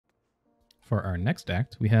for our next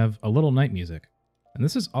act, we have a little night music. And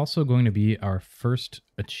this is also going to be our first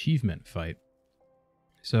achievement fight.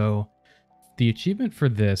 So the achievement for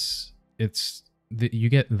this, you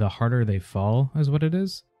get the harder they fall is what it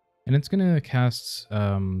is. And it's going to cast,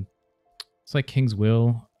 it's like King's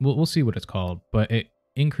Will. We'll see what it's called, but it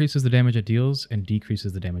increases the damage it deals and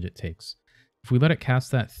decreases the damage it takes. If we let it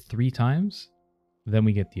cast that 3 times, then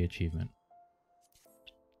we get the achievement.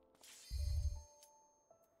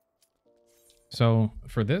 So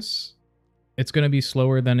for this, it's going to be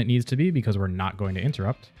slower than it needs to be because we're not going to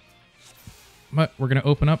interrupt. But we're going to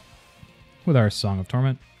open up with our Song of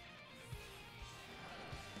Torment.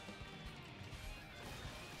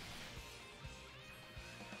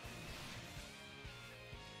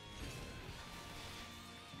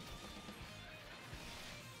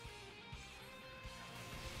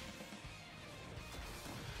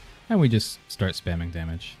 And we just start spamming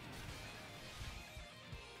damage.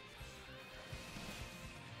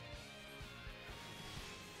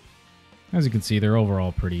 As you can see, they're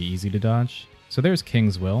overall pretty easy to dodge. So there's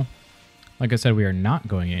King's Will. Like I said, we are not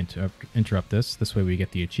going to interrupt this. This way we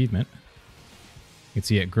get the achievement. You can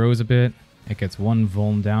see it grows a bit. It gets 1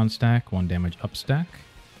 vuln down stack, 1 damage up stack.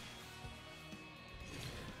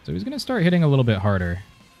 So he's going to start hitting a little bit harder.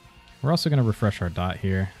 We're also going to refresh our dot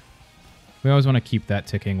here. We always want to keep that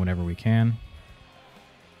ticking whenever we can.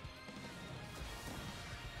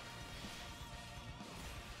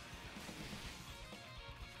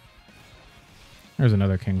 There's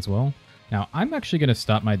another King's Will. Now, I'm actually going to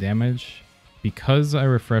stop my damage. Because I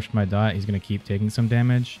refreshed my dot, he's going to keep taking some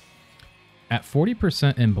damage. At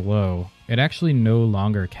 40% and below, it actually no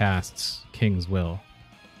longer casts King's Will.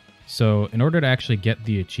 So in order to actually get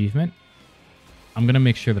the achievement, I'm going to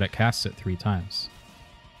make sure that it casts it 3 times.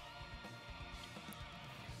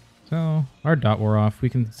 So our dot wore off. We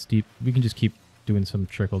can just keep doing some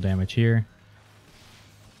trickle damage here.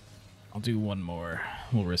 I'll do 1 more.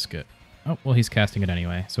 We'll risk it. Oh, well, he's casting it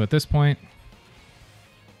anyway. So at this point,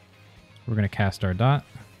 we're going to cast our dot.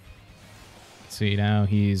 See, now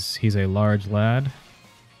he's a large lad.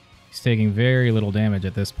 He's taking very little damage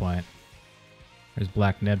at this point. There's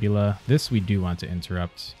Black Nebula. This we do want to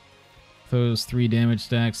interrupt. Those 3 damage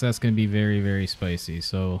stacks, that's going to be very, very spicy.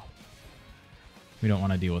 So we don't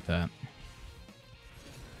want to deal with that.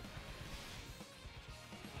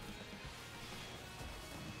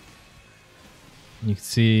 You can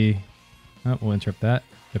see... Oh, we'll interrupt that.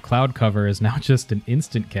 The Cloud Cover is now just an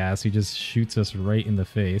instant cast. He just shoots us right in the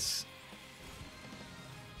face.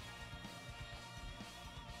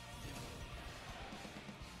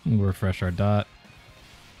 We'll refresh our dot.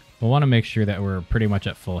 We'll want to make sure that we're pretty much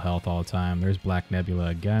at full health all the time. There's Black Nebula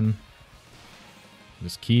again.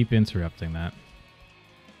 Just keep interrupting that.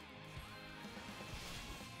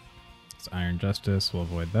 It's Iron Justice. We'll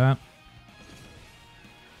avoid that.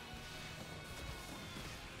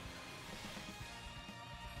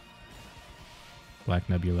 Black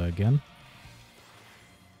Nebula again.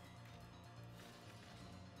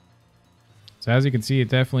 So as you can see, it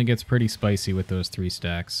definitely gets pretty spicy with those 3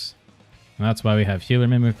 stacks. And that's why we have Healer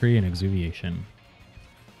Mimicry and Exuviation.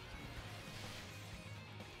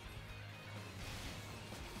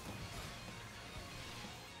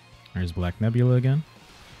 There's Black Nebula again.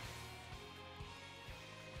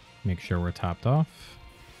 Make sure we're topped off.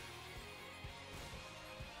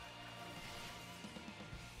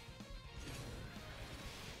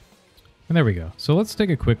 And there we go. So let's take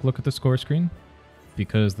a quick look at the score screen,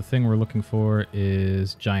 because the thing we're looking for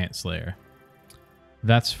is Giant Slayer.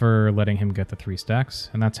 That's for letting him get the 3 stacks,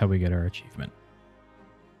 and that's how we get our achievement.